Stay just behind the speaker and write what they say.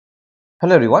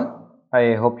Hello everyone,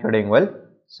 I hope you're doing well.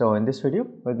 So in this video,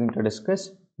 we're going to discuss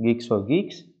Geeks for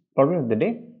Geeks problem of the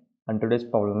day, and today's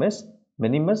problem is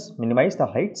minimize the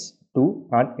heights to,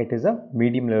 and it is a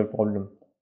medium level problem.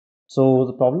 So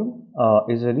the problem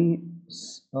is very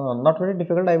not very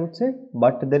difficult, I would say,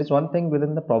 but there is one thing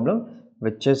within the problem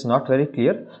which is not very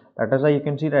clear. That is why you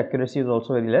can see the accuracy is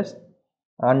also very less.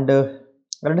 And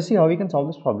let us see how we can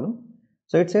solve this problem.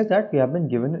 So it says that we have been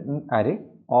given an array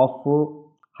of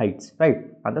heights, right?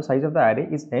 And the size of the array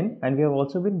is n, and we have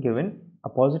also been given a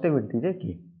positive integer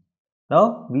k.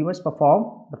 Now we must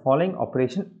perform the following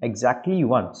operation exactly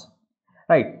once,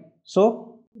 right?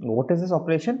 So what is this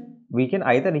operation? We can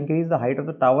either increase the height of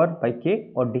the tower by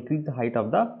k or decrease the height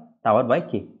of the tower by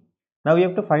k. Now we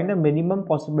have to find the minimum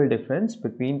possible difference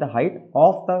between the height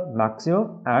of the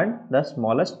maximum and the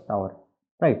smallest tower,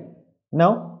 right?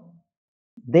 Now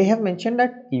they have mentioned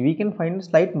that we can find a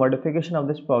slight modification of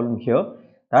this problem here,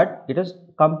 that it is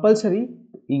compulsory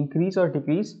to increase or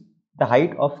decrease the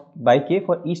height of by k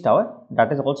for each tower.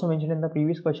 That is also mentioned in the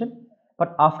previous question,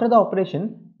 but after the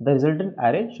operation the resultant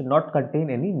array should not contain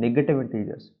any negative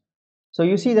integers. So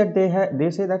you see that they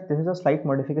say that this is a slight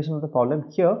modification of the problem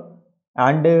here,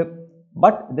 and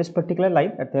but this particular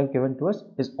line that they have given to us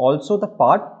is also the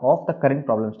part of the current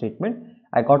problem statement.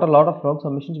 I got a lot of wrong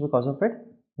submissions because of it,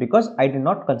 because I did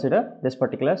not consider this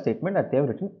particular statement that they have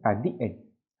written at the end,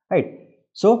 right?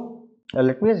 So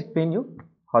let me explain you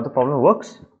how the problem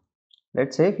works.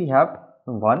 Let's say we have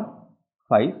 1,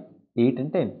 5, 8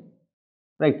 and 10,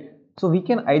 right? So we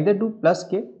can either do plus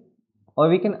k or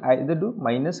we can either do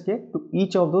minus k to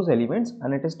each of those elements,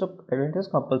 and it is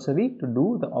compulsory to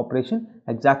do the operation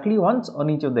exactly once on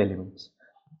each of the elements,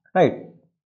 right?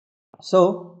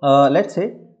 So let's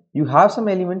say you have some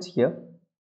elements here.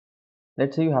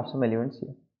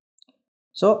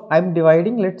 So I'm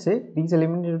dividing, let's say, these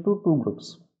elements into two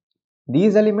groups.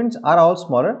 These elements are all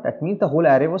smaller, that means the whole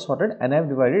array was sorted and I have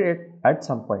divided it at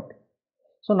some point.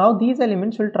 So now these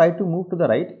elements will try to move to the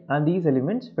right and these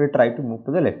elements will try to move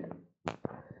to the left,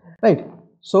 right?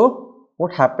 So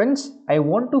what happens, I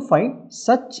want to find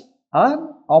such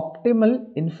an optimal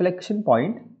inflection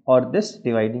point or this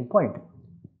dividing point.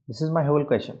 This is my whole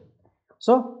question.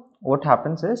 So what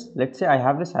happens is, let's say I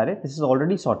have this array, this is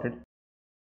already sorted,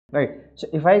 right? So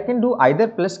if I can do either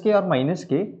plus k or minus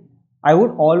k, I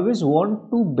would always want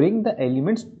to bring the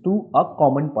elements to a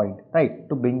common point, right?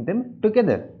 To bring them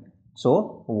together.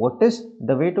 So what is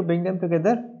the way to bring them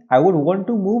together? I would want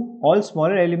to move all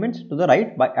smaller elements to the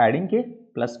right by adding k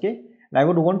plus k, and I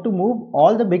would want to move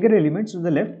all the bigger elements to the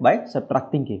left by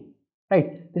subtracting k,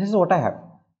 right? This is what I have.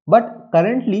 But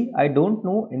currently I don't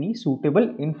know any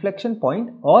suitable inflection point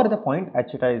or the point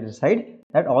at which I decide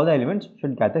that all the elements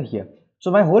should gather here.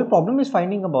 So my whole problem is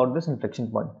finding about this inflection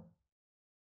point,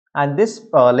 and this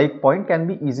point can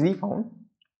be easily found.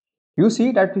 You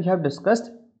see that we have discussed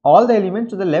all the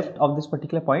elements to the left of this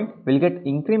particular point will get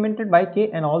incremented by k,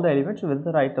 and all the elements to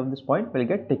the right of this point will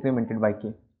get decremented by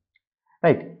k,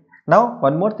 right? Now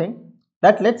one more thing,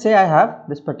 that let's say I have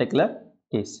this particular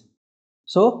case.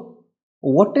 So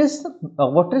what is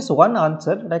one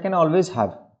answer that I can always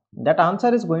have? That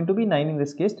answer is going to be 9 in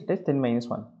this case, that is 10 minus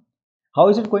 1. How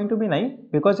is it going to be 9?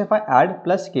 Because if I add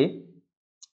plus k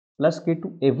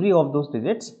to every of those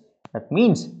digits, that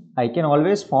means I can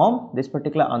always form this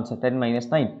particular answer 10 minus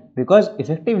 9, because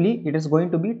effectively it is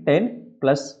going to be 10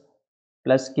 plus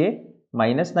k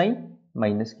minus 9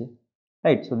 minus k,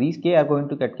 right? So these k are going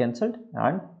to get cancelled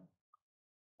and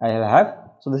I have,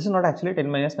 so this is not actually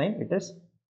 10 minus 9, it is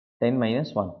 10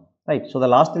 minus 1, right? So the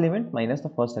last element minus the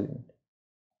first element.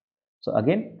 So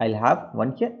again I'll have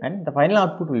 1 here and the final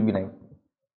output will be 9.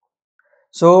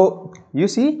 So you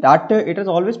see that it is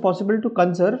always possible to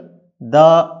conserve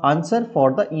the answer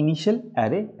for the initial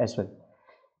array as well.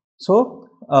 So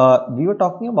we were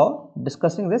talking about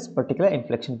discussing this particular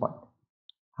inflection point.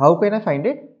 How can I find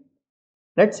it?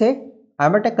 Let's say I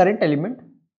am at a current element,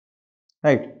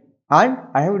 right? And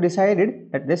I have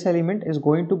decided that this element is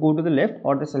going to go to the left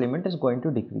or this element is going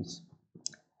to decrease,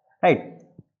 right?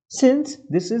 Since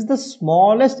this is the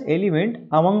smallest element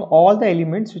among all the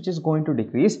elements which is going to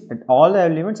decrease, and all the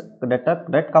elements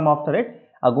that come after it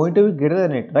are going to be greater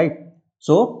than it, right?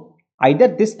 So either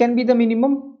this can be the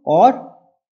minimum or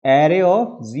array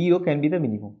of 0 can be the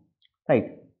minimum,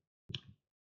 right?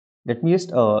 Let me just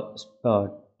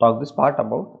talk this part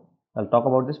about, I'll talk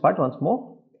about this part once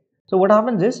more. So what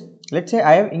happens is, let's say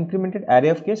I have incremented array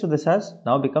of k, so this has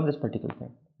now become this particular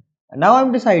thing. Now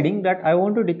I'm deciding that I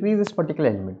want to decrease this particular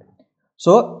element.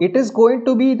 So it is going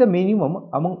to be the minimum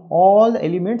among all the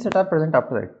elements that are present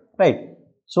after it, right?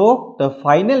 So the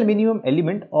final minimum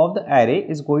element of the array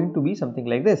is going to be something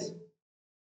like this.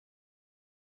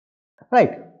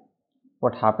 right?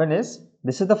 What happened is,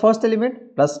 this is the first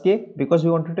element plus k because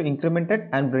we wanted to increment it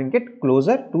and bring it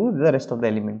closer to the rest of the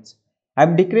elements. I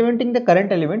am decrementing the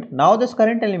current element. Now this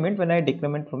current element, when I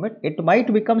decrement from it, it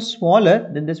might become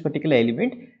smaller than this particular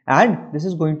element, and this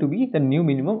is going to be the new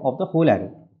minimum of the whole array,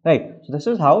 right? So this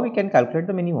is how we can calculate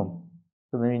the minimum.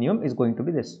 So the minimum is going to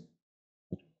be this.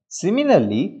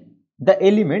 Similarly, the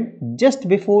element just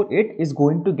before it is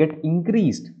going to get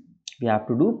increased. We have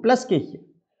to do plus k here,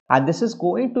 and this is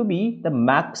going to be the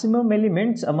maximum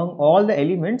elements among all the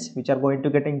elements which are going to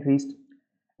get increased.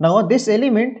 Now this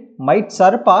element might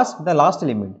surpass the last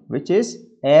element, which is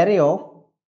array of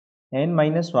n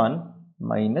minus 1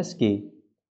 minus k,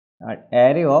 and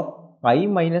array of I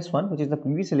minus 1, which is the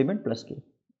previous element, plus k.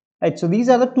 Right, so these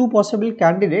are the two possible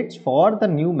candidates for the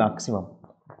new maximum,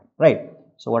 right?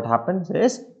 So what happens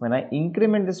is, when I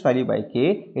increment this value by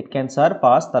k, it can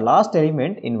surpass the last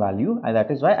element in value, and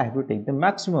that is why I have to take the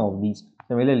maximum of these.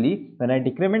 Similarly, when I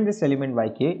decrement this element by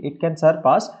k, it can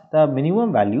surpass the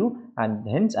minimum value, and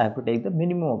hence I have to take the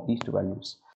minimum of these two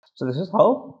values. So this is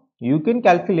how you can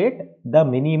calculate the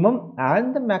minimum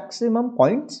and the maximum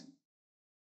points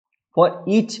for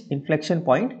each inflection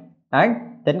point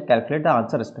and then calculate the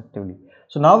answer respectively.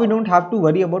 So now we don't have to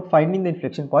worry about finding the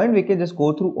inflection point. We can just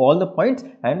go through all the points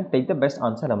and take the best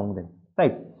answer among them,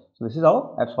 right? So this is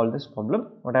how I've solved this problem.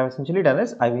 What I've essentially done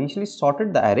is, I've initially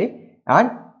sorted the array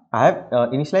and I have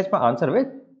initialized my answer with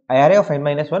array of n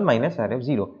minus 1 minus array of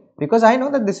 0, because I know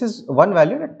that this is one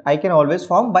value that I can always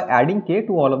form by adding k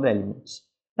to all of the elements,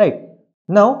 right?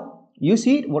 Now you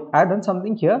see what I've done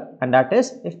something here, and that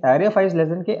is, if array of I is less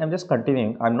than k, I'm just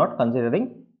continuing. I'm not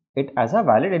considering it as a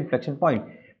valid inflection point.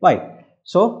 Why?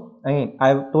 So again,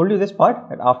 I've told you this part,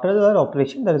 that after the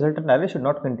operation, the resultant array should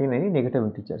not contain any negative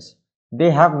integers.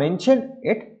 They have mentioned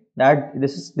it that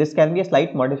this can be a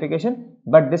slight modification,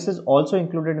 but this is also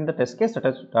included in the test case. That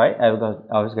is why I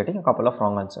was getting a couple of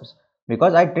wrong answers,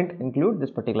 because I didn't include this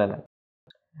particular line,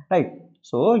 right?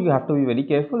 So you have to be very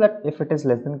careful that if it is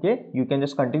less than k, you can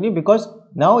just continue, because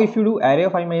now if you do array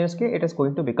of I minus k, it is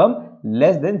going to become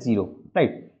less than 0,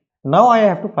 right? Now I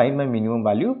have to find my minimum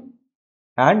value,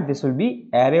 and this will be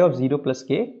array of 0 plus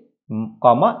k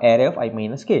comma array of I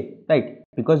minus k, right?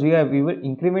 Because we were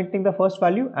incrementing the first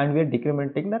value and we are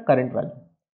decrementing the current value.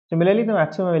 Similarly, the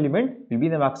maximum element will be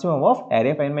the maximum of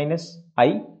array of n minus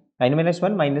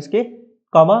 1 minus k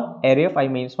comma array of I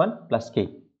minus 1 plus k,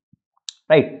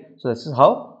 right? So this is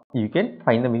how you can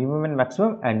find the minimum and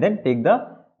maximum, and then take the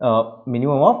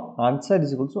minimum of answer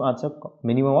is equal to answer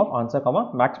minimum of answer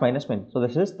comma max minus min. So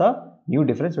this is the new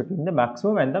difference between the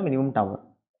maximum and the minimum tower,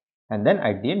 and then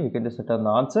at the end we can just return the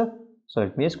answer. So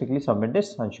let me just quickly submit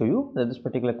this and show you that this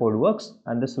particular code works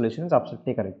and the solution is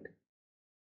absolutely correct.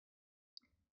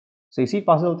 So you see, it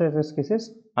passes all the test cases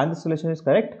and the solution is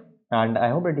correct, and I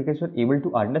hope that you guys were able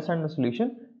to understand the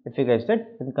solution. If you guys did,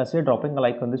 then consider dropping a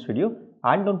like on this video,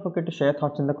 and don't forget to share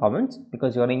thoughts in the comments,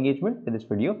 because your engagement with this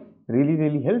video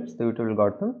really helps the YouTube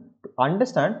algorithm to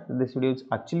understand that this video is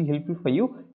actually helpful for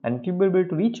you, and you'll be able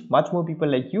to reach much more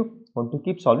people like you who want to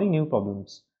keep solving new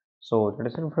problems. So that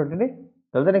is it for today.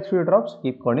 Till the next video drops,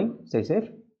 keep coding, stay safe,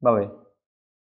 bye bye.